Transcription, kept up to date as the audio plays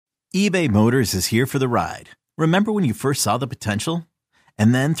eBay Motors is here for the ride. Remember when you first saw the potential?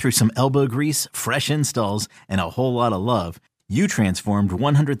 And then through some elbow grease, fresh installs, and a whole lot of love, you transformed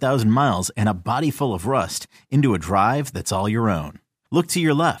 100,000 miles and a body full of rust into a drive that's all your own. Look to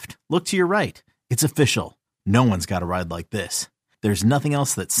your left. Look to your right. It's official. No one's got a ride like this. There's nothing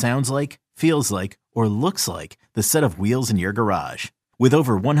else that sounds like, feels like, or looks like the set of wheels in your garage. With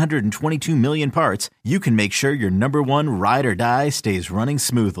over 122 million parts, you can make sure your number one ride or die stays running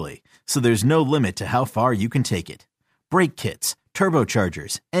smoothly. So there's no limit to how far you can take it. Brake kits,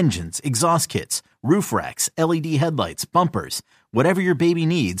 turbochargers, engines, exhaust kits, roof racks, LED headlights, bumpers, whatever your baby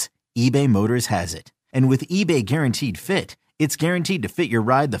needs, eBay Motors has it. And with eBay Guaranteed Fit, it's guaranteed to fit your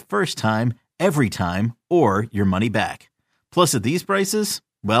ride the first time, every time, or your money back. Plus at these prices,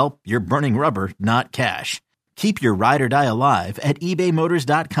 well, you're burning rubber, not cash. Keep your ride or die alive at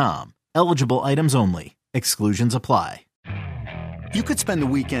ebaymotors.com. Eligible items only. Exclusions apply. You could spend the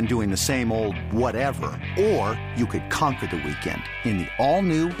weekend doing the same old whatever, or you could conquer the weekend in the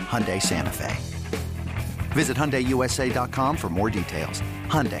all-new Hyundai Santa Fe. Visit HyundaiUSA.com for more details.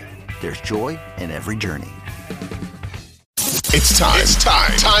 Hyundai, there's joy in every journey. It's time.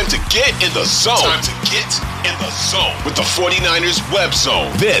 Time to get in the zone. Time to get in the zone with the 49ers web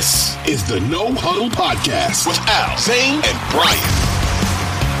zone. This is the No Huddle Podcast with Al, Zane, and Brian.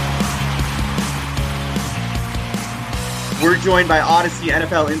 We're joined by Odyssey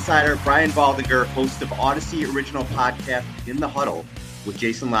NFL insider Brian Baldinger, host of Odyssey original podcast In the Huddle with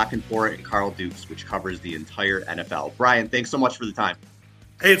Jason Lockenfora and Carl Dukes, which covers the entire NFL. Brian, thanks so much for the time.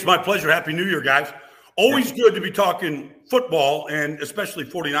 Hey, it's my pleasure. Happy New Year, guys. Always good to be talking football, and especially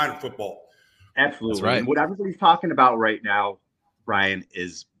 49er football. Absolutely. That's right. And what everybody's talking about right now, Brian,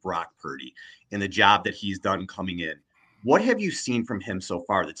 is Brock Purdy and the job that he's done coming in. What have you seen from him so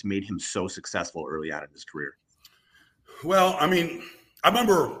far that's made him so successful early on in his career? Well, I mean, I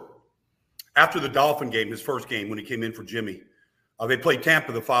remember after the Dolphin game, his first game, when he came in for Jimmy, they played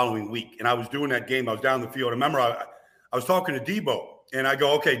Tampa the following week, and I was doing that game. I was down the field. I remember I was talking to Debo, and I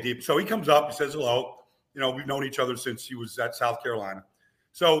go, okay, Debo. So he comes up, he says hello. You know, we've known each other since he was at South Carolina.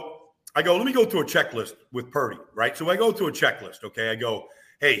 So I go, let me go through a checklist with Purdy, right? So I go through a checklist, okay? I go,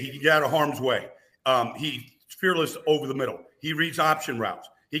 hey, he can get out of harm's way. He's fearless over the middle. He reads option routes.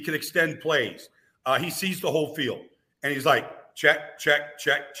 He can extend plays. He sees the whole field. And he's like, check, check,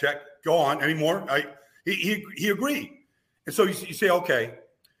 check, check. Go on. Any more? He agreed. And so you say, okay,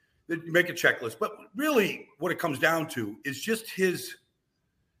 you make a checklist. But really what it comes down to is just his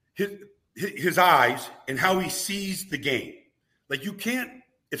eyes and how he sees the game. Like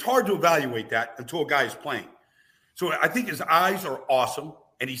it's hard to evaluate that until a guy is playing. So I think his eyes are awesome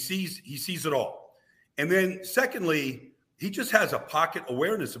and he sees it all. And then secondly, he just has a pocket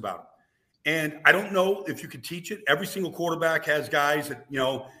awareness about him. And I don't know if you could teach it. Every single quarterback has guys that,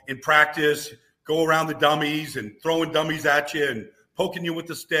 in practice go around the dummies and throwing dummies at you and poking you with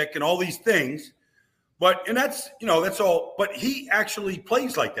the stick and all these things. And that's all. But he actually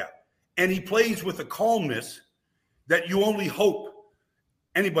plays like that. And he plays with a calmness that you only hope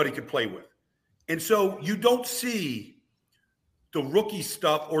anybody could play with. And so you don't see the rookie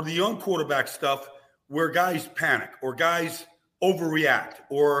stuff or the young quarterback stuff where guys panic or guys overreact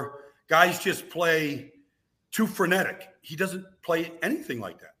or guys just play too frenetic. He doesn't play anything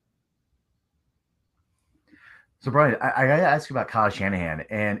like that. So, Brian, I got to ask you about Kyle Shanahan,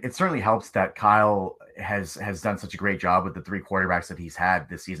 and it certainly helps that Kyle has done such a great job with the three quarterbacks that he's had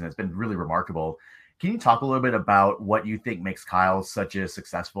this season. It's been really remarkable. Can you talk a little bit about what you think makes Kyle such a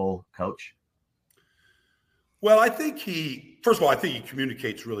successful coach? Well, I think he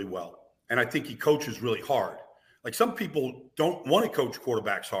communicates really well, and I think he coaches really hard. Like some people don't want to coach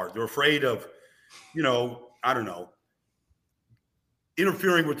quarterbacks hard. They're afraid of,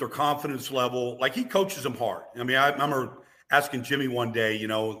 interfering with their confidence level. Like he coaches them hard. I mean, I remember asking Jimmy one day,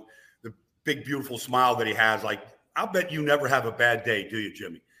 the big, beautiful smile that he has, like, I'll bet you never have a bad day, do you,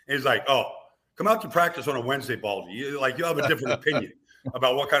 Jimmy? And he's like, oh, come out to practice on a Wednesday, Baldy. You have a different opinion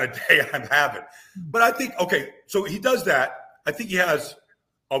about what kind of day I'm having. But I think, okay, so he does that. I think he has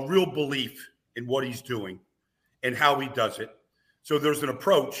a real belief in what he's doing and how he does it. So there's an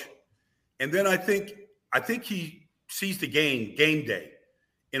approach. And then I think he sees the game day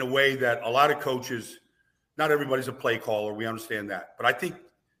in a way that a lot of coaches, not everybody's a play caller. We understand that. But I think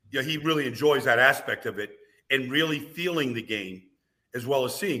he really enjoys that aspect of it and really feeling the game as well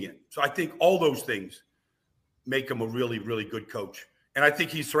as seeing it. So I think all those things make him a really, really good coach. And I think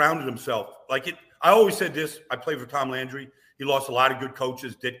he's surrounded himself. I always said this. I played for Tom Landry. He lost a lot of good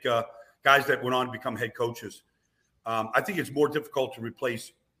coaches, Ditka, guys that went on to become head coaches. I think it's more difficult to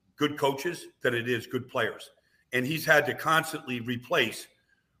replace good coaches than it is good players. And he's had to constantly replace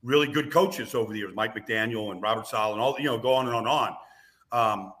really good coaches over the years, Mike McDaniel and Robert Saleh and all, go on and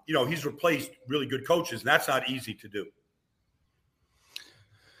on. He's replaced really good coaches, and that's not easy to do.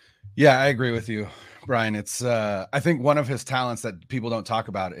 Yeah, I agree with you, Brian. It's I think one of his talents that people don't talk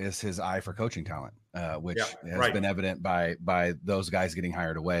about is his eye for coaching talent, which has been evident by those guys getting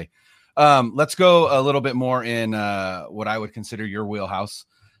hired away. Let's go a little bit more in what I would consider your wheelhouse,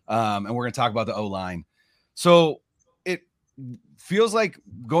 and we're going to talk about the O-line. So it feels like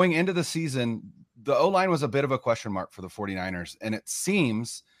going into the season, the O-line was a bit of a question mark for the 49ers, and it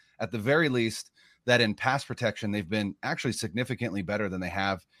seems at the very least that in pass protection, they've been actually significantly better than they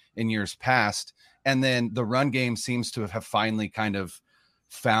have in years past. And then the run game seems to have finally kind of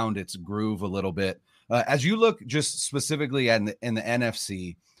found its groove a little bit. As you look just specifically in the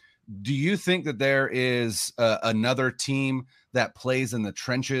NFC, do you think that there is another team that plays in the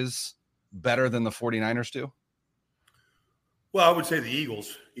trenches better than the 49ers do? Well, I would say the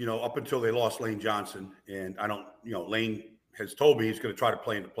Eagles, up until they lost Lane Johnson. And I don't, Lane has told me he's going to try to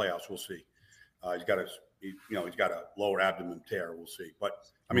play in the playoffs. We'll see. He's got a lower abdomen tear. We'll see. But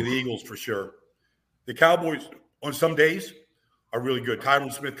I mean, the Eagles for sure. The Cowboys on some days are really good.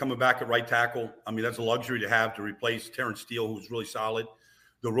 Tyron Smith coming back at right tackle. I mean, that's a luxury to have to replace Terrence Steele, who's really solid.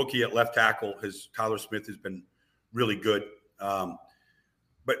 The rookie at left tackle, Tyler Smith has been really good.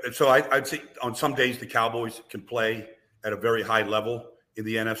 But so I'd say on some days the Cowboys can play at a very high level in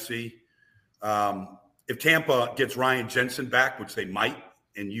the NFC. If Tampa gets Ryan Jensen back, which they might,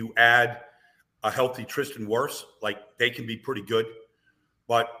 and you add a healthy Tristan Wirfs, they can be pretty good.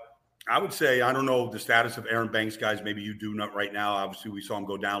 But I would say, I don't know the status of Aaron Banks, guys. Maybe you do not right now. Obviously, we saw him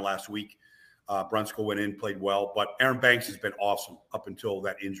go down last week. Brunskill went in, played well. But Aaron Banks has been awesome up until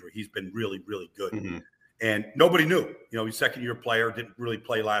that injury. He's been really, really good. Mm-hmm. And nobody knew. He's a second-year player, didn't really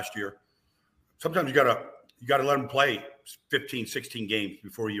play last year. Sometimes you gotta let him play 15, 16 games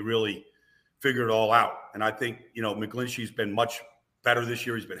before you really figure it all out. And I think, McGlinchey's been much better this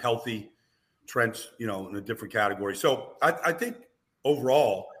year. He's been healthy. Trent's, in a different category. So I think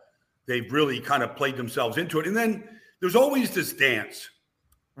overall they've really kind of played themselves into it. And then there's always this dance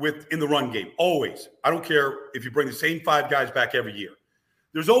in the run game. Always. I don't care if you bring the same 5 guys back every year.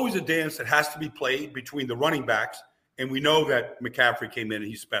 There's always a dance that has to be played between the running backs. And we know that McCaffrey came in and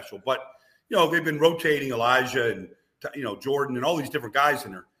he's special. But, they've been rotating Elijah and, Jordan and all these different guys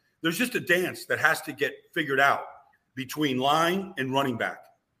in there. There's just a dance that has to get figured out between line and running back,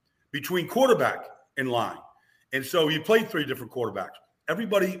 between quarterback and line. And so you played 3 different quarterbacks.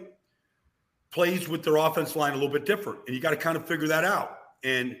 Everybody plays with their offense line a little bit different, and you got to kind of figure that out.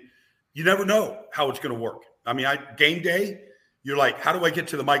 And you never know how it's going to work. I mean, game day, you're like, how do I get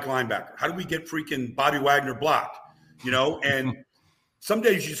to the Mike linebacker? How do we get freaking Bobby Wagner blocked? And some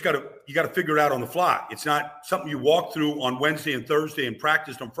days you got to figure it out on the fly. It's not something you walk through on Wednesday and Thursday and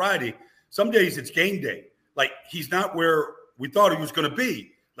practiced on Friday. Some days it's game day. He's not where we thought he was going to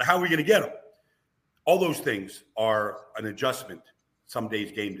be. How are we going to get him? All those things are an adjustment. Some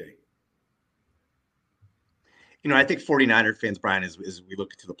days game day. I think 49er fans, Brian, as we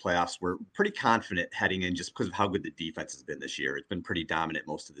look to the playoffs, we're pretty confident heading in just because of how good the defense has been this year. It's been pretty dominant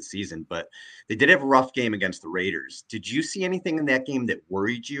most of the season, but they did have a rough game against the Raiders. Did you see anything in that game that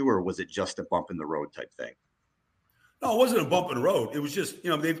worried you, or was it just a bump in the road type thing? No, it wasn't a bump in the road. It was just,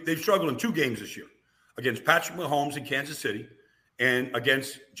 they've struggled in 2 games this year against Patrick Mahomes in Kansas City and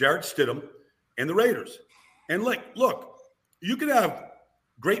against Jarrett Stidham and the Raiders. And look, you can have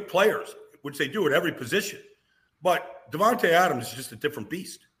great players, which they do at every position. But Devontae Adams is just a different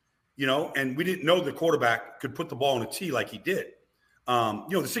beast, and we didn't know the quarterback could put the ball in a tee like he did. The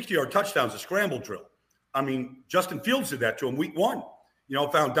 60-yard touchdown is a scramble drill. I mean, Justin Fields did that to him week 1,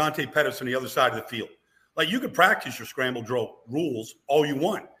 found Dante Pettis on the other side of the field. You could practice your scramble drill rules all you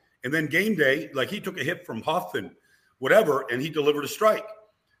want. And then game day, he took a hit from Huff and whatever, and he delivered a strike.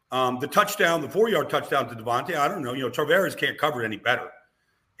 The touchdown, the 4-yard touchdown to Devontae, I don't know. Tavares can't cover it any better.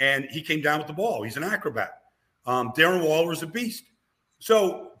 And he came down with the ball. He's an acrobat. Darren Waller is a beast.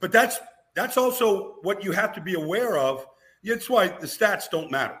 So, but that's also what you have to be aware of. That's why the stats don't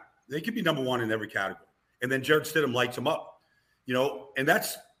matter. They could be number 1 in every category. And then Jarrett Stidham lights them up, and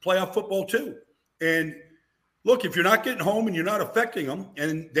that's playoff football too. And look, if you're not getting home and you're not affecting them,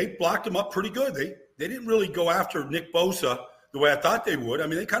 and they blocked him up pretty good. They didn't really go after Nick Bosa the way I thought they would. I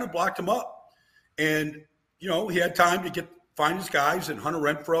mean, they kind of blocked him up. And, he had time to find his guys and Hunter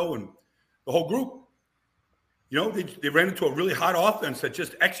Renfrow and the whole group. They ran into a really hot offense that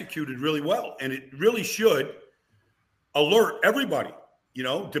just executed really well. And it really should alert everybody,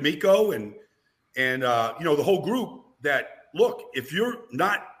 D'Amico and the whole group that, look, if you're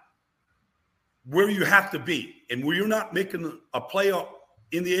not where you have to be and where you're not making a playoff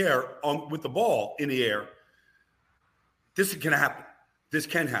in the air with the ball in the air, this can happen. This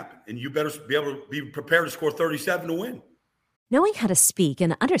can happen. And you better be able to be prepared to score 37 to win. Knowing how to speak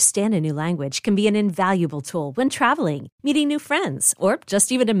and understand a new language can be an invaluable tool when traveling, meeting new friends, or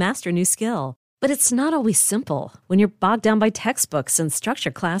just even to master a new skill. But it's not always simple when you're bogged down by textbooks and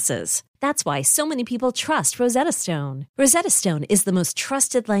structured classes. That's why so many people trust Rosetta Stone. Rosetta Stone is the most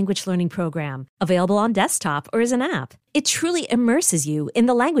trusted language learning program, available on desktop or as an app. It truly immerses you in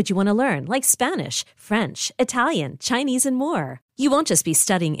the language you want to learn, like Spanish, French, Italian, Chinese, and more. You won't just be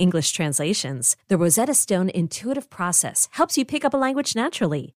studying English translations. The Rosetta Stone intuitive process helps you pick up a language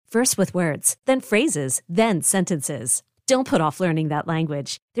naturally, first with words, then phrases, then sentences. Don't put off learning that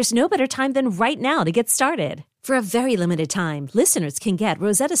language. There's no better time than right now to get started. For a very limited time, listeners can get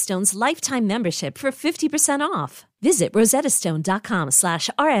Rosetta Stone's lifetime membership for 50% off. Visit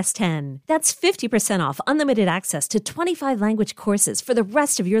rosettastone.com/rs10. That's 50% off unlimited access to 25 language courses for the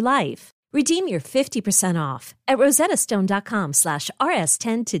rest of your life. Redeem your 50% off at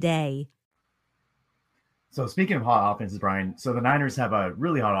rosettastone.com/rs10 today. So speaking of hot offenses, Brian, so the Niners have a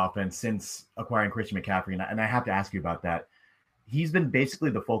really hot offense since acquiring Christian McCaffrey, and I have to ask you about that. He's been basically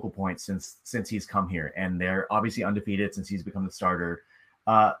the focal point since he's come here, and they're obviously undefeated since he's become the starter.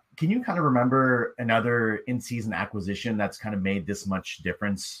 Can you kind of remember another in-season acquisition that's kind of made this much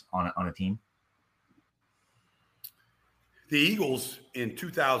difference on a team? The Eagles in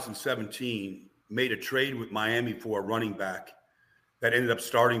 2017 made a trade with Miami for a running back that ended up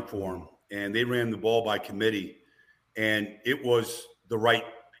starting for him, and they ran the ball by committee, and it was a great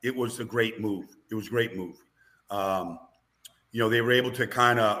move. It was a great move. They were able to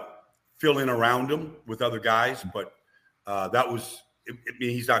kind of fill in around him with other guys, but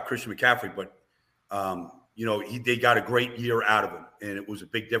he's not Christian McCaffrey, but they got a great year out of him, and it was a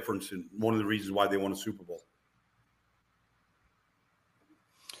big difference and one of the reasons why they won a Super Bowl.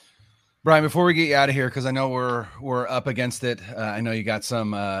 Brian, before we get you out of here, because I know we're up against it. I know you got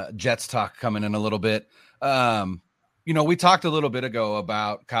some Jets talk coming in a little bit. We talked a little bit ago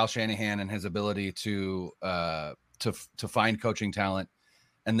about Kyle Shanahan and his ability to find coaching talent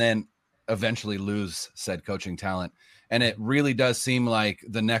and then eventually lose said coaching talent. And it really does seem like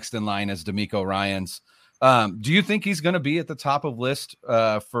the next in line is DeMeco Ryans. Do you think he's going to be at the top of list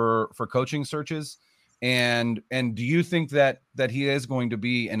for coaching searches? And do you think that he is going to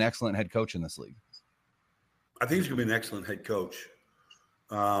be an excellent head coach in this league? I think he's going to be an excellent head coach.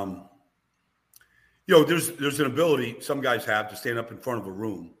 There's an ability some guys have to stand up in front of a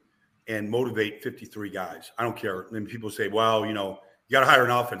room and motivate 53 guys. I don't care. And people say, well, you got to hire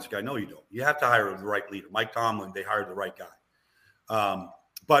an offensive guy. No, you don't. You have to hire the right leader. Mike Tomlin, they hired the right guy.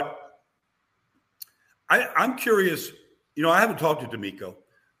 But I'm curious. I haven't talked to DeMeco,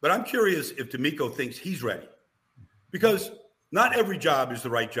 but I'm curious if DeMeco thinks he's ready, because not every job is the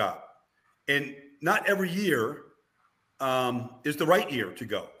right job, and not every year is the right year to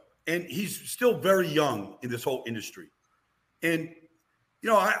go. And he's still very young in this whole industry. And,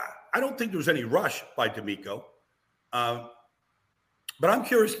 I don't think there's any rush by DeMeco, but I'm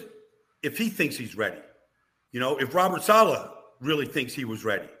curious if he thinks he's ready. If Robert Saleh really thinks he was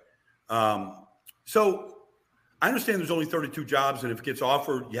ready. So I understand there's only 32 jobs, and if it gets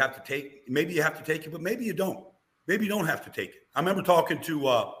offered, you have to take. Maybe you have to take it, but maybe you don't. Maybe you don't have to take it. I remember talking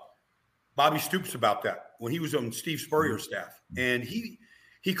to Bobby Stoops about that when he was on Steve Spurrier's staff, and he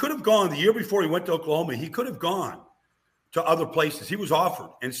could have gone the year before he went to Oklahoma. He could have gone to other places. He was offered,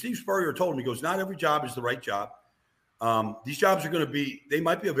 and Steve Spurrier told him, he goes, not every job is the right job. These jobs are going to be, they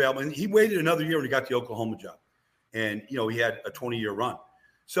might be available. And he waited another year and he got the Oklahoma job. And, he had a 20-year run.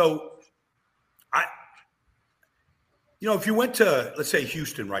 So, if you went to, let's say,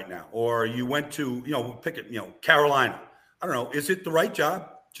 Houston right now, or you went to, pick it, Carolina, I don't know, is it the right job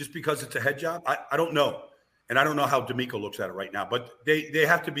just because it's a head job? I don't know. And I don't know how DeMeco looks at it right now, but they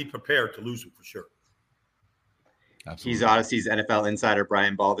have to be prepared to lose him for sure. Absolutely. He's Odyssey's NFL insider,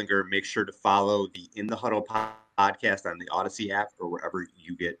 Brian Baldinger. Make sure to follow the In the Huddle podcast on the Odyssey app or wherever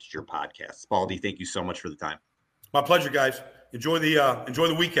you get your podcasts. Baldy, thank you so much for the time. My pleasure, guys. Enjoy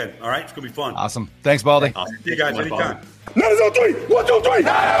the weekend. All right, it's gonna be fun. Awesome. Thanks, Baldy. Awesome. See you guys anytime. 1, 2, 3. 1, 2, 3.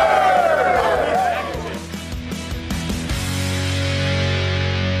 Hey!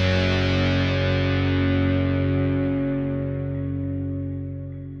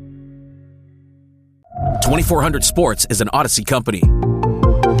 2400 Sports is an Odyssey company.